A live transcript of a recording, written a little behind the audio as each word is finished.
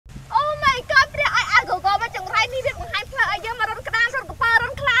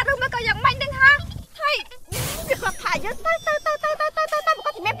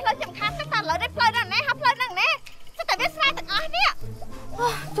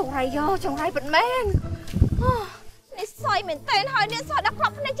ไรโยจงไรเป็นแม่นี่ซอยเหม็นเต้นหอยเนี่ยซอยดักครอ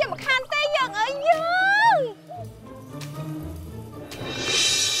บในเจ้ามาคานเต้ยังเอ้ยยัง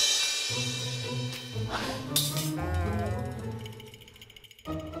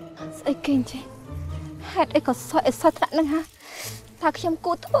ไอ้เก่งจริงเหตุไอ้ก็ซอยไอ้ซอยถนัดนึงฮะถ้าขยม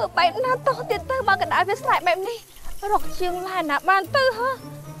กูเธอไปน้ำต่อเตี้ยเตอร์บางกระดาษเป็นสายแบบนี้รกเชียงลายนะบ้านเตอร์ฮะ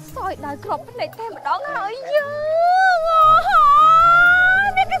ซอยได้ครบในเต้มาดองหอยยัง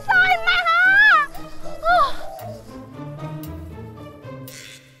นี่ก็ซอยมาฮะ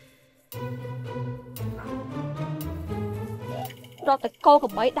เราแต่โกกั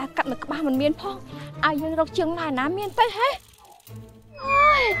บใบดากัดมันกับบ้านมันเมียนพ่ออายังรกเชียงลายนะเมียนเต้เฮ้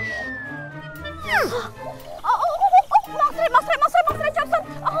มองใส่จับสัน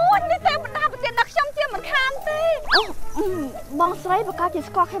โอ้ยนี่เต้มันดาเป็นนักช่ำเจียมเหมือนคานเต้มองใส่ประกาศจะส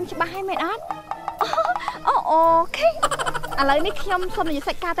กอร์เข้มจะมาให้แม่อัดโอเคอะไรนี่เข้มสมอยู่ใ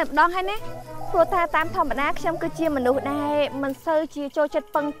ส่กาแต่ดองให้เนี่ยโปรตาตามธรรมดาเข้มก็เจียมมนุษย์ได้มันเซอร์จีโจจัด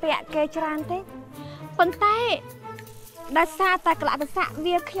ปังเปะเกจรานเต้ปังเต้ได้ซาแต่กระดาษสะเ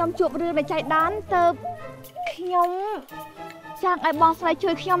วียเข้มจูบเรือในใจด้านเติบเข้มจางไอ้บองใส่ช่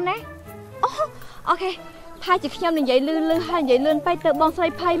วยเข้มนะโอเคพายจะเข้มหนึ่งใหญ่ลื่นให้ใหญ่ลื่นไปเติบบองใส่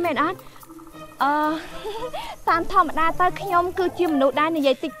ไพ่แม่อัดตามธรรมดาตาขยมคือเจียมนุษย์ได้ในให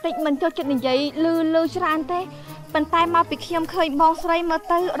ญ่ติดมันจะจุดในใหญ่ลือชราอันเต้เป็นตายมาไปขยมเคยมองใส่มาเ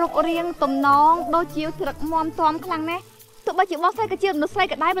ตอรกเรียงตุ่มน้องโดยจิ๋วตรักมอมตอมครั้งนะตัวบ้าจิ๋วมองใส่กระเจียมนุษย์ใส่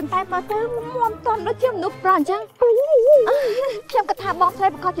กระได้เป็นตายมาเตอมอมตอมโดยเจียมนุษย์ปราณจังขยมกระทามองใส่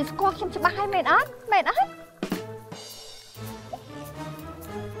ประกอบจิ๋วสกอขยมจะมาให้แม่อัด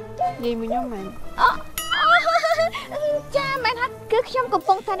ยี่มือย่อมมันจ้าแม่อัดคือขยมกับป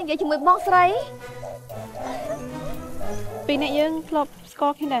งใส่ในใหญ่จุ่มมองใส่ปีนี้ยังครบสกอ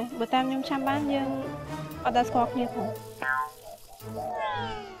ร์ที่ไหนบุตรยมชามบ้านยังเอาแต่สกอร์เนี่ยผม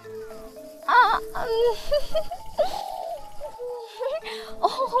โ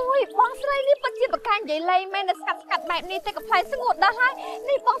อ้ยปองใส่นี่ปัจจุบันการใหญ่เลยแม่เนี่ยกัดแบบนี้แต่กับไฟสงบได้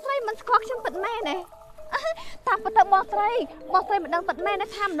นี่ปองใส่มันสกอร์ฉันปัดแม่เนี่ยตามปัตตมองใส่มันดังปัดแม่นะ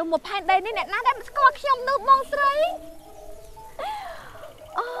ทำหนูหมดแผ่นใดนี่เนี่ยน่าได้มันสกอร์ขยมนูมองใส่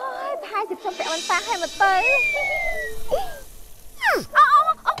โอ้ยพายจะจำเป็นมันตาให้มันเตย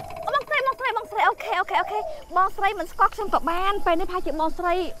มองใส่โอเคมองใส่มันสกอตฉันกับบ้านไปในพายจะมองใ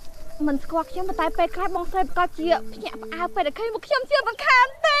ส่มันสกอตฉันมาตายไปคล้ายมองใส่ก็เจียพี่เนี่ยอาไปแต่เคยมุกฉันเจียมันคาน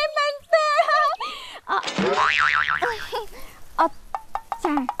เต้มันเต้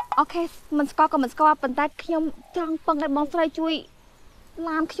จ้าโอเคมันสกอตก็มันสกอตเป็นตาขยมจังปังในมองใส่ช่วยล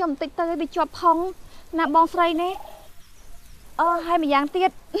ามขยมติดเตยไปจอบพองน่ะมองใส่เนี่ยให้มันยังเตี้ย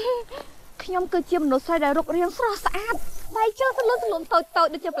ขยมคือเจียมหนูใส่ได้รกเรียงสระสะอาดใบเจ้าสลุนโต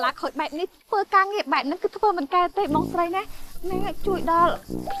เดี๋ยวจะปลาขดแบบนี้เพื่อการเก็บแบบนั้นคือเพื่อมันแก่เตะมองใส่นะแม่ช่วยดอ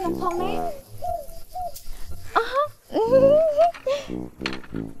ขยมพองนะ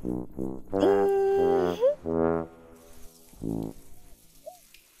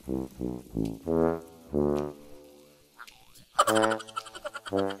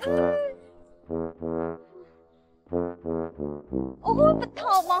โอ้ยเป็นท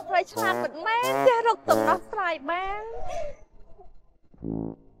องมองใส่ฉลาดเป็นแม่เจ้ารกตุ่มน้ำใส่แม่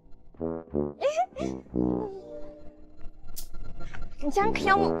จังขย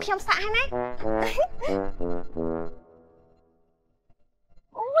มสะนะ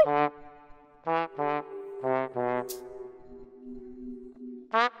โอ้ย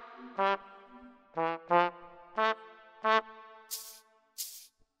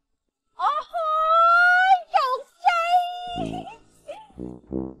โอ้โหยกใจ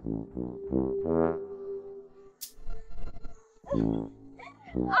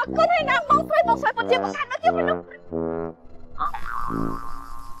ก็ได้นะมองใส่ปะเจี๊ยบกันนะเจี๊ยบมัน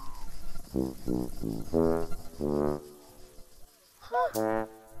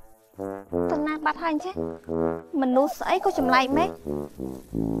ตอนนั้นบัดหันใช่มันนู้ใส่ก็จำไรไหม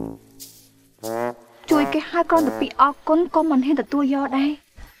ช่วยแกให้ก่อนแต่ปีออกก้นก็มันให้แต่ตัวยอได้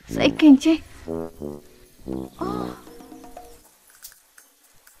ใส่เก่งใช่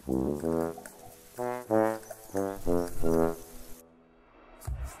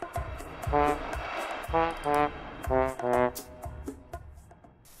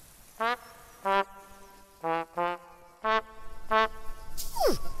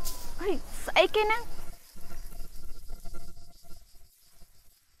ใส่กันนะ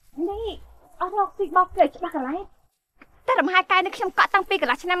นี่เอาดอกสิบอกเกิดจะมาอะไรแต่ทำให้กายนึกขยมเกาะตั้งปีกับ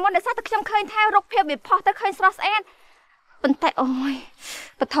หลักชนะมดในซาตะขยมเคยแท้รกเพียบบีบพอตะเคยสโลสแอนเป็นแต่โอ้ย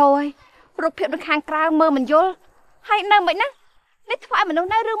ปะโถยรกเพียบในคางกลางมือมันโยลให้เนิมไปนะนี่ทำไมมันต้อง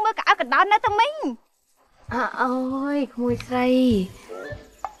ได้เรื่องมือกับเอากระดานนะตั้งมิ้งโอ้ยขโมยใส่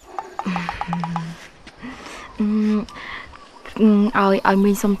ឲ្យ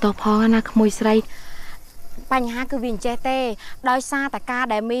មីងសុំទោសផងណាក្មួយស្រីបញ្ហាគឺវាអញ្ចេះទេដោយសារតែការ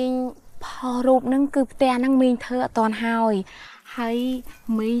ដែលមីងផលរូបហ្នឹងគឺផ្ទះហ្នឹងមីងធ្វើអត់តាន់ហើយ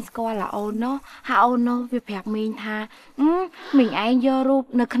មីងស្គាល់អូននោះហើយអូននោះវាប្រាប់មីងថាមីងឯងយករូប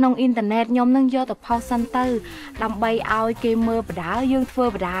នៅក្នុងអ៊ីនធឺណិតខ្ញុំនឹងយកទៅផុសសិនទៅដើម្បីឲ្យគេមើលបដាយើងធ្វើ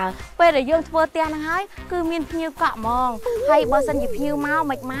បដាពេលដែលយើងធ្វើផ្ទះហ្នឹងហើយគឺមានភ្ញៀវកក់ហ្មងហើយបើសិនជាភ្ញៀវមក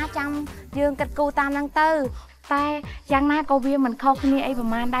មិនមកចាំយើងគិតគូរតាមហ្នឹងទៅតែយ៉ាងណាក៏វាមិនខុសគ្នាអីប្រ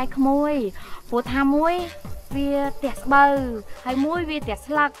ហែលដែរក្មួយព្រោះថាមួយវាផ្ទះស្បូវហើយមួយវាផ្ទះ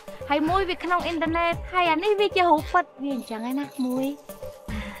ស្លឹកហើយមួយវាក្នុងអ៊ីនធឺណិតហើយអានេះវាជារូបពិតវាអញ្ចឹងឯណាក្មួយ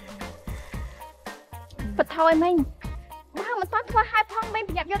បថយមិញបើមិនតន់ធ្វើឲ្យផងមិញ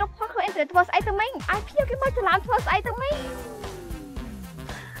ប្រញាប់យករូបផុសខ្លួនអ៊ីនធឺណិតធ្វើស្អីទៅមិញឲ្យភ្ញៀវគេមកច្រឡំធ្វើស្អីទៅមិញ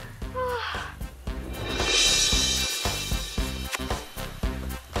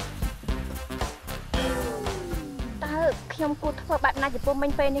តើខ្ញុំគួរធ្វើបែបណាចំពោះមិ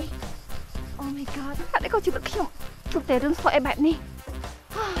ញពេលនេះOh my god អត់ឯងក៏ជីវិតខ្ញុំជួបតែរឿងស្វែអីបែបនេះ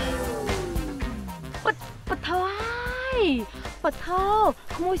បថយ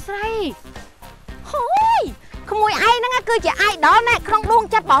ក្មួយស្រីហូយក្មួយឯងហ្នឹងគឺជាអាយដលណែក្នុងដួង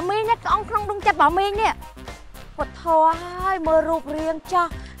ចិត្តរបស់មីងនេះក្អងក្នុងដួងចិត្តរបស់មីងនេះបថយមើលរូបរាងចា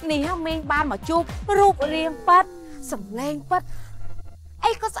ស់នេះមីងបានមកជួបរូបរាងប៉ិតសម្លេងប៉ិត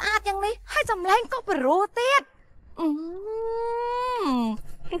អីក៏ស្អាតយ៉ាងនេះហើយសម្លេងក៏ពិរោះទៀត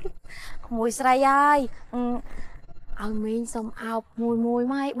ក្មួយស្រីអើយឲ្យមីងសុំអោបមួយមក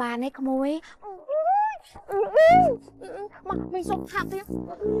ឲ្យបានទេក្មួយមកមីងសុំថាប់ទៀត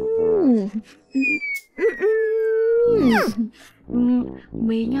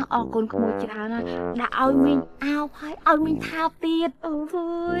មីងអរគុណក្មួយច្រើនណាស់ដាក់ឲ្យមីងអោបហើយឲ្យមីងថាប់ទៀតអូ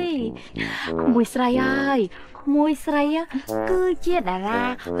យក្មួយស្រីអើយក្មួយស្រីគឺជាតារា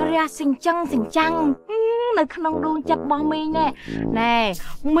រះសិញ្ចាំងនៅក្នុងដួងចិត្តរបស់មីងណែ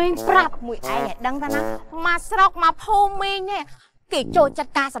មីងប្រាប់មួយឯងឲ្យដឹងថាណាមកស្រុកមកភូមិមីងនេះគេចូលចិត្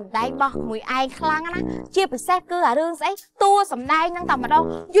តការសម្ដែងរបស់មួយឯងខ្លាំងណាជាពិសេសគឺអារឿងស្អីតួសម្ដែងហ្នឹងតែម្ដង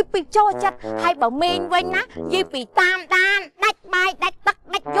យីពីចូលចិត្តហើយបើមីងវិញណាយីពីតាមដានដាច់បាយដាច់ទឹក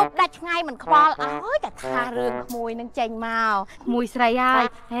ដាច់យប់ដាច់ថ្ងៃមិនខ្វល់អើយតែថារឿងក្មួយនឹងចេញមកក្មួយស្រីហើយ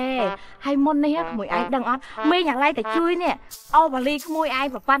ហេហើយមុននេះក្មួយឯងដឹងអត់មីងអាឡៃតែជួយនេះអូបាលីក្មួយឯង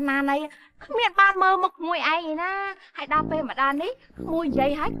ប្រប៉ុណ្ណាណីគ្មានបានមើលមុខក្មួយឯងឯណាហើយដល់ពេលម្ដងនេះក្មួយនិយាយ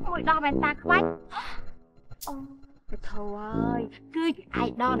ហើយក្មួយដោះវ៉ែនតាខ្វាច់អូបថោហើយគឺជាអាយ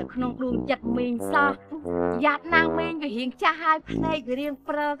ដល់នៅក្នុងដួងចិត្តមីងសោះយ៉ាត់ណាស់មីងវារៀងចាស់ហើយភ្នែកវារៀង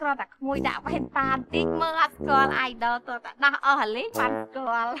ព្រើគ្រាន់តែក្មួយដាក់វ៉ែនតាបន្តិចមើលអត់ស្គាល់អាយដល់តើដោះអស់ហលេបានស្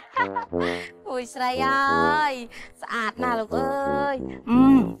គាល់គួយស្រីអើយស្អាតណាស់លោកអើយ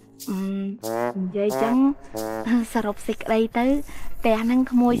និយាយចឹងសរុបសេចក្តីទៅផ្ទះហ្នឹង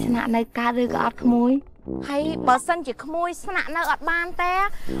ក្មួយស្នាក់នៅកើតឬក៏អត់ក្មួយហើយបើសិនជាក្មួយស្នាក់នៅអត់បានទេ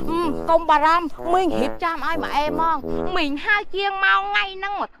កុំបារម្ភមីងរៀបចំឲ្យមកអេហ្មងមីងហៅជាងមកថ្ងៃហ្នឹ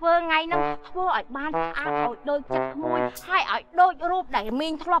ងមកធ្វើថ្ងៃហ្នឹងធ្វើឲ្យបានស្អាតឲ្យដូចចិត្តក្មួយហើយឲ្យដូចរូបដែលមី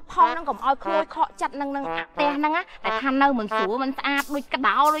ងធ្លាប់ផងហ្នឹងកុំឲ្យក្មួយខកចិត្តនឹងអាផ្ទះហ្នឹងណាតែថានៅមិនស្រួលមិនស្អាតដូចក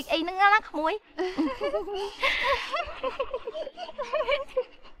ដោដូចអីហ្នឹងណាក្មួយ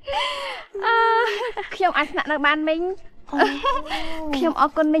ខ្ញុំអាចស្នាក់នៅបានមីងខ្ញុំអរ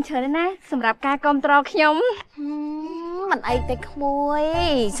គុណមីងច្រើនណាស់សម្រាប់ការគាំទ្រខ្ញុំមិនអីទេក្មួយ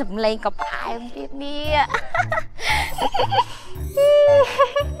សំឡេងក៏ផ្អែមទៀតនេះ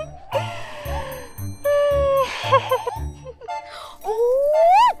អូ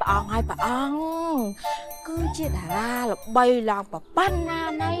ព្រះអង្គហើយព្រះអង្គគឺជាតារាល្បីឡើងប្រប៉ុណ្ណា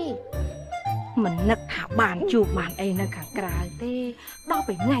ណៃមិននឹកថាបានជួបបានអីនៅខាងក្រៅទេដល់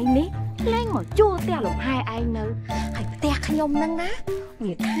ពេលថ្ងៃនេះលេងមកជួផ្ទះលំហែឯងនៅហើយផ្ទះខ្ញុំហ្នឹងណា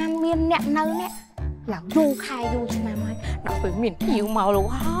វាខានមានអ្នកនៅនេះឡើងយូរខែយូរឆ្នាំហើយដល់ពេលមានភៀវមកលោក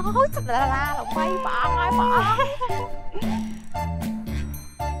ហើយតារាល្បីព្រះអង្គហើយព្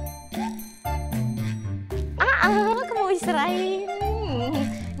រះអង្គក្មួយស្រី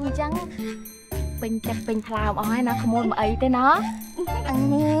អញ្ចឹងពេញចិត្តពេញថ្លើមអស់ហើយណាក្មួយមកអីទេណា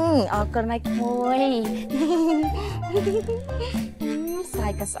អរគុណហើយក្មួយស្រី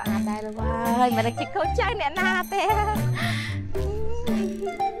ក៏ស្អាតដែរលោកហើយមិនដឹកជាកូនចៅអ្នកណាទេ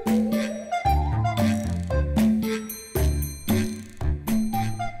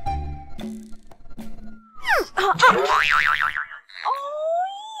អូ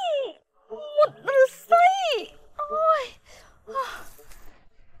យមុតឬស្អីអូយ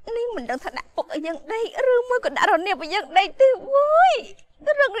នេះមិនដឹងថាដាក់ពុកឲ្យយើងដេកឬមួយក៏ដាក់រនាបឲ្យយើងដេកទេអើយ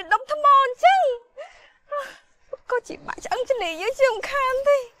រឹងរីដុំថ្មអញ្ចឹងក៏ជាបាក់ឆ្អឹងឆ្នេរយើងជាមិនខាន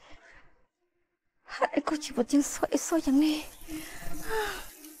ទេហើយក៏ជីវិតយើងសួយយ៉ាងនេះ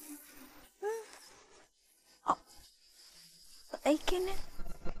អីគេណា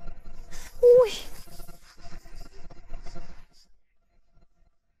អូយ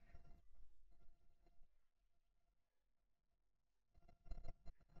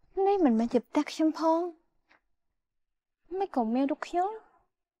នេះមិនមែនជាផ្ទះខ្ញុំផងមិនក៏មានរូបខ្ញុំ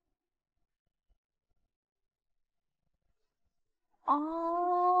អូ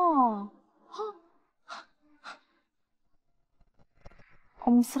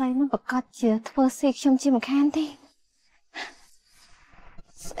អ៊ំស្រីនឹងប្រកាសជាធ្វើសេខ្ញុំជាមិនខានទេ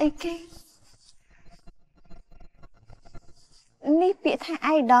ស្អីគេនេះពាក្យថា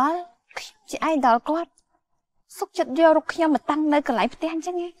idol ខ្ញុំជា idol គាត់សុខចិត្តយករូបខ្ញុំមកតាំងនៅកន្លែងផ្ទះអញ្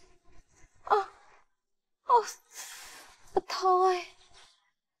ចឹងឯងអូបថយ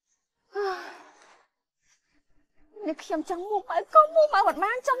នេះខ្ញុំចង់មកឲ្យក៏មកមិន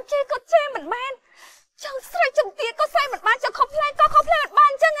បានចង់ជេរក៏ជេរមិនបានចង់ស្រែកជំទាវក៏ស្រែកមិនបានចង់ខំផ្លែក៏ខំផ្លែមិនបាន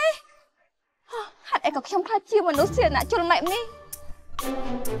អញ្ចឹងឯងហេតុអីក៏ខ្ញុំខ្លាចជាមនុស្សជាអ្នកជលម៉ែនេះ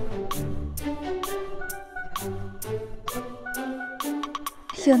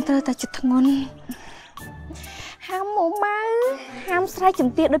យើងត្រូវតែចិត្តធ្ងន់ហាមមកម៉ៅហាមស្រែកជំ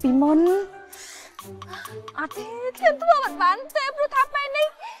ទាវដូចពីមុនអត់ទេខ្ញុំធ្វើមិនបានទេព្រោះថាពេលនេះ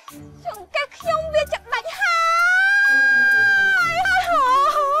ចង្កេះខ្ញុំវាចាប់ដាច់ហើយ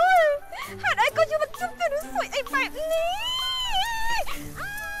ហេតុអីក៏ជាមិនជុំទៅនឹងសួយអីបែបនេះ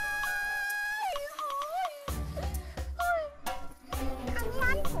អា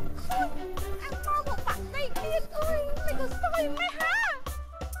ម៉ាន់ខ្ញុំខូចអាម៉ាមកបាក់ដីទៀតអើយមិនក៏សួយម៉េះហា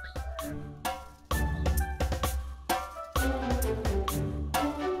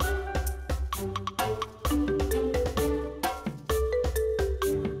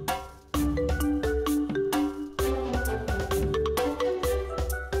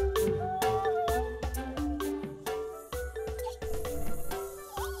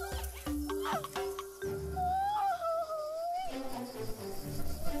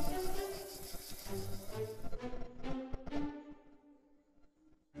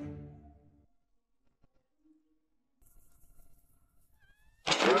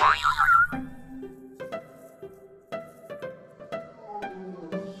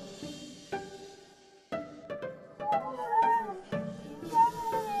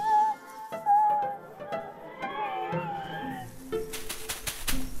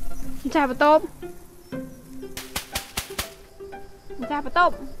ចាបន្ទប់ចាបន្ទ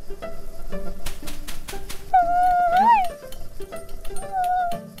ប់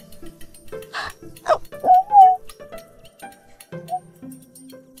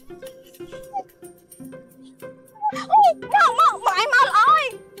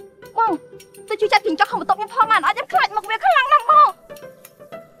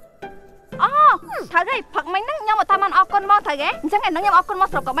អញ្ចឹងឯងខ្ញុំអរគុណមក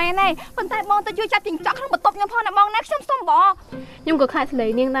ស្រុកក៏បានដែរប៉ុន្តែបងទៅជួយចាប់ចិញ្ចក់ក្នុងបន្ទប់ខ្ញុំផងណាបងណាខ្ញុំសុំបងខ្ញុំក៏ខ្លាចស្លេ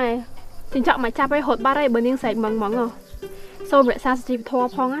នាងដែរចិញ្ចក់មកចាប់ឲ្យហត់បាត់ហើយបើនាងស្រែកម៉ងសូមរក្សាសុជីវធម៌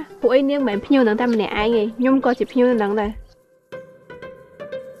ផងណាពួកអីនាងមិនមែនភ្ញៀវនឹងតែម្នាក់ឯងទេខ្ញុំក៏ជាភ្ញៀវនឹងដែរ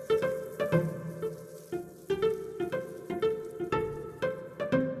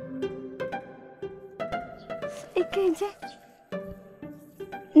អីគេចេះ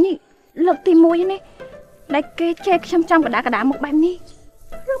នេះលើកទី1នេះដែលគេជេរខ្ញុំចំកដាមុខបែបនេះ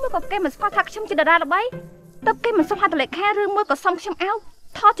ឬមួយក៏គេមិនស្គាល់ថាខ្ញុំជាតារាល្បីទើបគេមិនសុំហត្ថលេខាឬមួយក៏សុំខ្ញុំអោប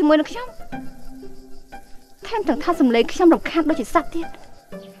ថតជាមួយនឹងខ្ញុំថែមទាំងថាសម្លេងខ្ញុំរំខានដូចជាសត្វទៀត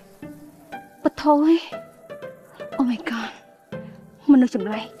បថយអូ my god មនុស្សចម្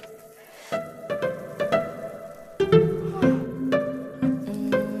លែក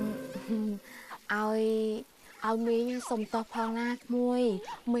ឲ្យមីងសុំតោះផងណាក្មួយ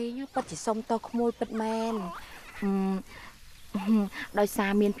មីងពិតជាសុំតោះក្មួយពិតមែនដោយសា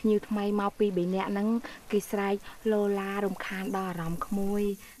រមានភ្ញៀវថ្មីមកពី3នាក់ហ្នឹងគេស្រែកឡូឡារំខានដល់អារម្មណ៍ក្មួយ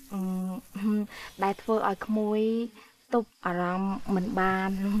ដែលធ្វើឲ្យក្មួយទប់អារម្មណ៍មិនបាន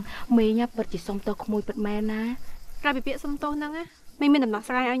មីងពិតជាសុំតោះក្មួយពិតមែនណាក្រៅពីពាក្យសុំទោសហ្នឹងមីងមានដំណោះ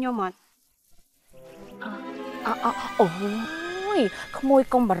ស្រាយឲ្យខ្ញុំអត់អូក្មួយ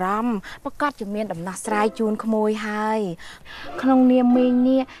កុំបារម្ភប្រកាសជាមានដំណោះស្រាយជូនក្មួយហើយក្នុងនាមមីង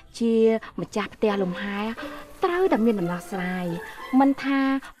នេះជាម្ចាស់ផ្ទះលំហែត្រូវតែមានដំណោះស្រាយមិនថា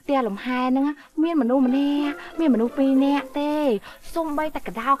ផ្ទះលំហែហ្នឹងមានមនុស្សម្នាក់មានមនុស្ស2នាក់ទេសូម្បីតែក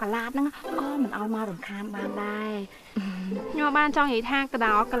ដោកឡាតហ្នឹងក៏មិនឲ្យមករំខានបានដែរខ្ញុំបានចង់និយាយថាក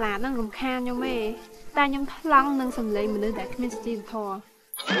ដោកឡាតហ្នឹងរំខានខ្ញុំទេតែខ្ញុំថ្លង់នឹងសម្លេងមនុស្សដែលគ្មានសុជីវធម៌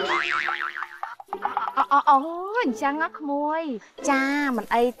អញ្ចឹងក្មួយចាមិន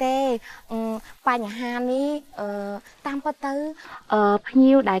អីទេបញ្ហានេះតាមពិតទៅភ្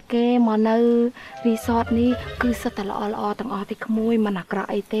ញៀវដែលគេមកនៅរីសតនេះគឺសិតតែល្អទាំងអស់ទេក្មួយមិនអាក្រក់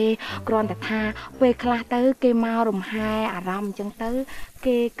អីទេគ្រាន់តែថាពេលខ្លះទៅគេមករំហែអារម្មណ៍អញ្ចឹងទៅ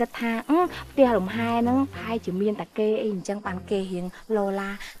គេគិតថាផ្ទះរំហែហ្នឹងប្រហែលជាមានតែគេអីអញ្ចឹងបានគេរៀងលោឡា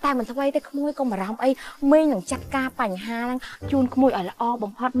តែមិនស្វ័យទេក្មួយកុំបារម្ភអីមីងនឹងចាត់ការបញ្ហាហ្នឹងជូនក្មួយឲ្យល្អ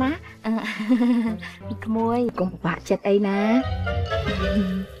បំផុតណាក្មួយកុំពិបាកចិត្តអីណា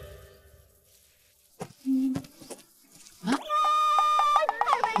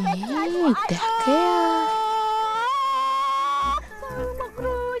តែគេមកគ្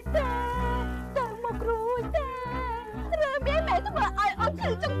រួយតែមកគ្រួយតែរើមានម៉ែទៅមើលឲ្យអត់ឈឺ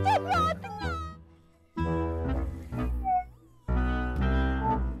ចង្កេះឡើយទាំង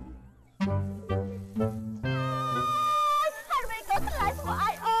ហើយវិញក៏ឆ្លៃស្មោះ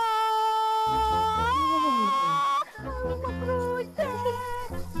ឲ្យអូមកគ្រួយតែ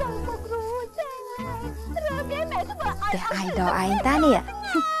មកគ្រួយតែរើមានម៉ែទៅមើលឲ្យតែឯងដល់ឯងតានេះ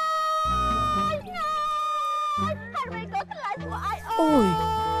អូយ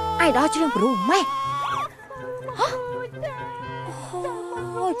ឯដល់ជ្រឿងព្រោះម៉េះ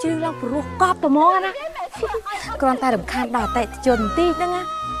អូជ្រឿងឡើងព្រោះកប់ត្មងណាគ្រាន់តែរំខានដល់អតិថិជនបន្តិចហ្នឹងណា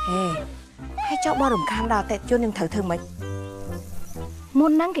ហើយចុះបើរំខានដល់អតិថិជននឹងត្រូវធ្វើម៉េចមុ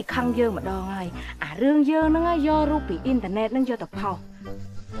នហ្នឹងគេខឹងយើងម្ដងហើយអារឿងយើងហ្នឹងយករូបពីអ៊ីនធឺណិតហ្នឹងយកទៅផុស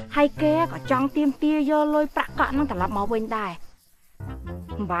ហើយគេក៏ចង់ទាមទារយកលុយប្រាក់កក់ហ្នឹងត្រឡប់មកវិញដែរ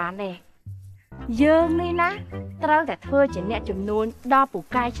មិនបានទេយើងនេះណាត្រូវតែធ្វើជាអ្នកចំនួនដល់ពូ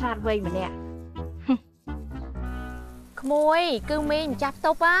កែឆ្លាតវៃម្នាក់ក្មួយគឺមីងចាប់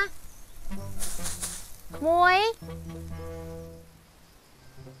តុបក្មួយ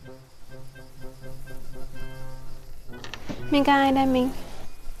មីងកាយដែរមីង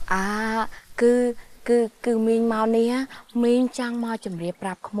គឺមីងមកនេះមីងចង់មកជម្រាបប្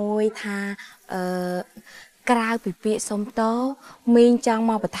រាប់ក្មួយថាក្រៅពីពាក្យសុំតោមីងចង់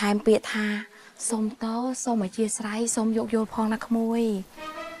មកបន្ថែមពាក្យថាសុំតោសុំអធិស្ឋានសុំយកយល់ផងណាក្មួយ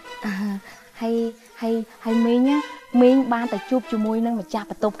ហើយមីងបានទៅជួបជាមួយនឹងម្ចាស់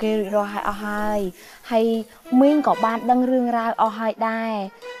បន្ទប់គេរួចរាល់ហើយអស់ហើយមីងក៏បានដឹងរឿងរ៉ាវអស់ហើយដែរ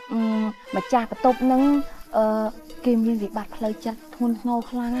ម្ចាស់បន្ទប់ហ្នឹងគេមានវិបត្តិផ្លូវចិត្តធ្ងន់ធ្ងរ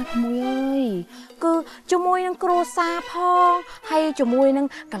ខ្លាំងណាស់ក្មួយអើយគឺជាមួយនឹងគ្រួសារផងហើយជាមួយនឹង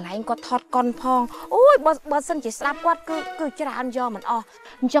កន្លែងគាត់ថតកុនផងអូយបើសិនជាស្ដាប់គាត់គឺច្រើនយកមិនអស់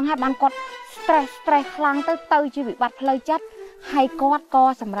អញ្ចឹងហើយបានគាត់ stress ខ្លាំងទៅជាវិបត្តិផ្លូវចិត្តហើយគាត់ក៏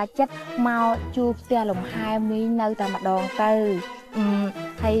សម្រេចចិត្តមកជួបផ្ទះលំហែមីងនៅតែម្ដងទៅ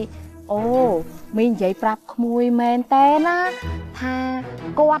ហើយអូមីងនិយាយប្រាប់ក្មួយមែនទេណាថា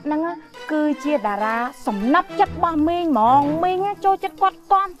គាត់ហ្នឹងគឺជាតារាសំណាប់ចិត្តរបស់មីងហ្មងមីងចូលចិត្តគាត់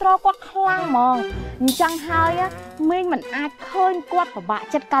គាំទ្រគាត់ខ្លាំងហ្មងអញ្ចឹងហើយមីងមិនអាចឃើញគាត់ពិបាក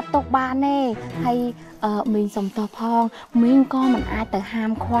ចិត្តកាត់ទុកបានទេហើយមីងសុំទោសផងមីងក៏មិនអាចទៅហា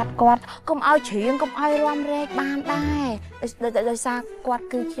មគាត់កុំឲ្យច្រៀងកុំឲ្យរាំរែកបានដែរដោយសារគាត់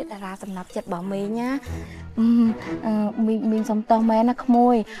គឺជាតារាសំណាប់ចិត្តរបស់មីងណាមីងសុំទោសមែនណាក្មួ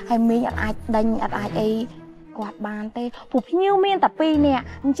យហើយមីងអត់អាចដេញអត់អាចអីគាត់បានទេព្រោះភ្ញៀវមានតែ2នាក់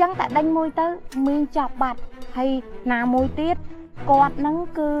អញ្ចឹងតែដេញមួយទៅមីងចាប់បាត់ហើយណាមួយទៀតគាត់ហ្នឹង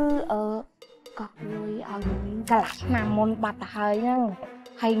គឺកក់លុយឲ្យមីងកន្លះឆ្នាំមុនបាត់ទៅហើយហ្នឹង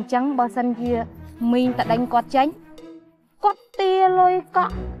ហើយអញ្ចឹងបើសិនជាមីងតែដេញគាត់ចេញគាត់ទាលុយក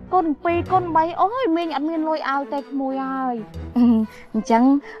ក់កូន2កូន3អូយមីងអត់មានលុយឲ្យទេក្មួយហើយអញ្ចឹង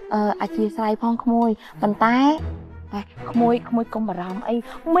អធិស្ឋានផងក្មួយប៉ុន្តែក្មួយកុំបារម្ភអី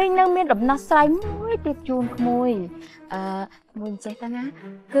មីងនៅមានដំណោះស្រាយមួយទៀតជូនក្មួយក្មួយចេះតាណា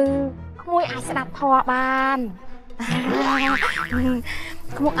គឺក្មួយអាចស្ដាប់ធម៌បាន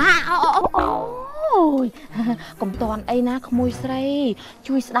កុំអូយកុំតន់អីណាក្មួយស្រី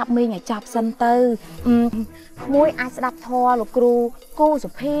ជួយស្ដាប់មីងឲ្យចាប់សិនទៅក្មួយអាចស្ដាប់ធម៌លោកគ្រូគូសុ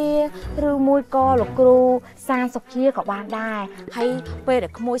ភាឬមួយក៏លោកគ្រូសានសុភាក៏បានដែរហើយពេលដែ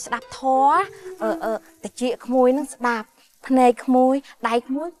លក្មួយស្ដាប់ធម៌តិចក្មួយនឹងស្ដាប់ភ្នែកក្មួយដៃ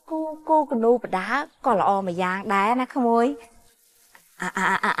ក្មួយគូកនូបដាក៏ល្អមួយយ៉ាងដែរណាក្មួយ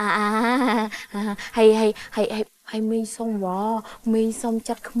ហើយមីងសុំវ៉មីងសុំ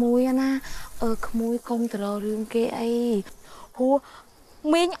ចិត្តក្មួយណាក្មួយកុំទៅរករឿងគេអីព្រោះ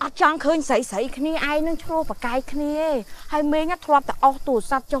មីងអត់ចង់ឃើញស្រីគ្នាឯងនឹងឆ្លោះប្រកែកគ្នាហើយមីងធ្លាប់តែអស់ទូរ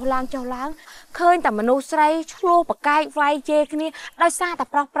ស័ព្ទចុះឡើងឃើញតែមនុស្សស្រីឆ្លោះប្រកែកវាយជេរគ្នាដោយសារតែ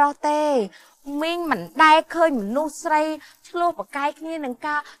ប្រុសទេមីងមិនដែលឃើញមនុស្សស្រីឆ្លោះប្រកែកគ្នានឹង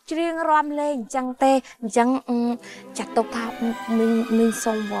ការច្រៀងរាំលេងអញ្ចឹងទេអញ្ចឹងចាត់ទុកថាមីង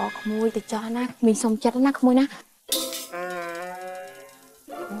សុំវ៉ក្មួយទៅចោះណាមីងសុំចិត្តណាក្មួយណា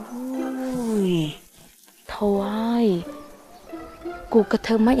អូយ cô cứ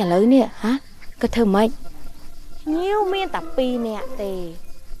thơ mấy nhà lớn nè hả cứ thơ mấy nhiêu miên tập pi nè tề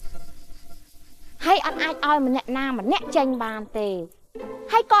hay ăn ai oi mà nè nam mà nè tranh bàn tề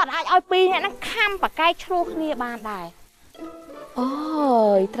hay còn ai oi pi nè nó khăm và cay chua kia bàn đài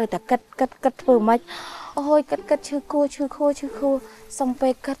ôi trời ta cất vừa mấy ôi cất chưa khô xong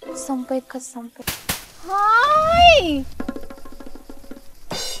pe cất thôi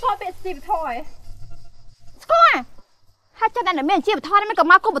thôi biệt gì thôi cô à hai chân này là mình chia thôi mình còn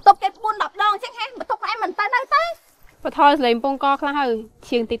mau cô một tốp cái buôn đập đòn chứ ha một tốp em mình tay បើថយលេងពងកខ្លះហើយ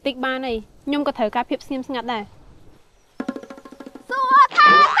ឈៀងតិចបានហើយខ្ញុំក៏ត្រូវការភាពស្ងៀមស្ងាត់ដែរសួរថា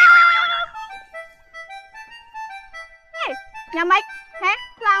ញ៉ាំម៉េចហ៎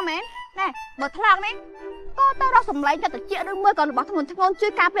ថ្លងមែនណែបើថ្លងនេះក៏ទៅរកសម្លេងទៅតិចឬមួយក៏របស់ធ្ងន់ជួ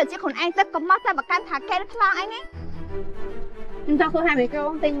យការពារជាខ្លួនឯងទៅកុំមកតែប្រកាន់ថាគេថ្លងអីនេះខ្ញុំចង់សួរថាមីក្រូ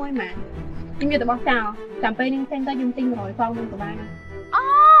ទិញមួយម៉ាខ្ញុំយកទៅបោះចោលចាំពេលនឹងផ្សេងទៅខ្ញុំទិញ100សងនឹងក៏បានអូ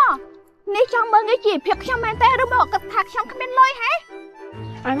នេះចង់មើលងាយជាភាពខ្ញុំមែនទេឬមកគិតថាខ្ញុំគ្មានលុយហ៎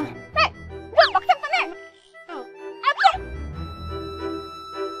អើនេះយកមកខ្ញុំទៅនេះអើទេ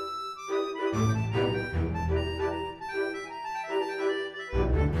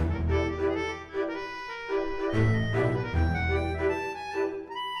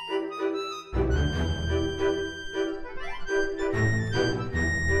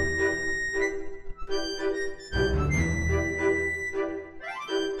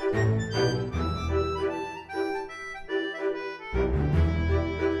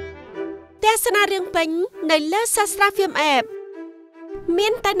ទេសនារឿងពេញនៅលើ Sastra Film App មា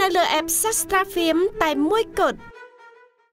នតែនៅលើ App Sastra Film តែមួយគត់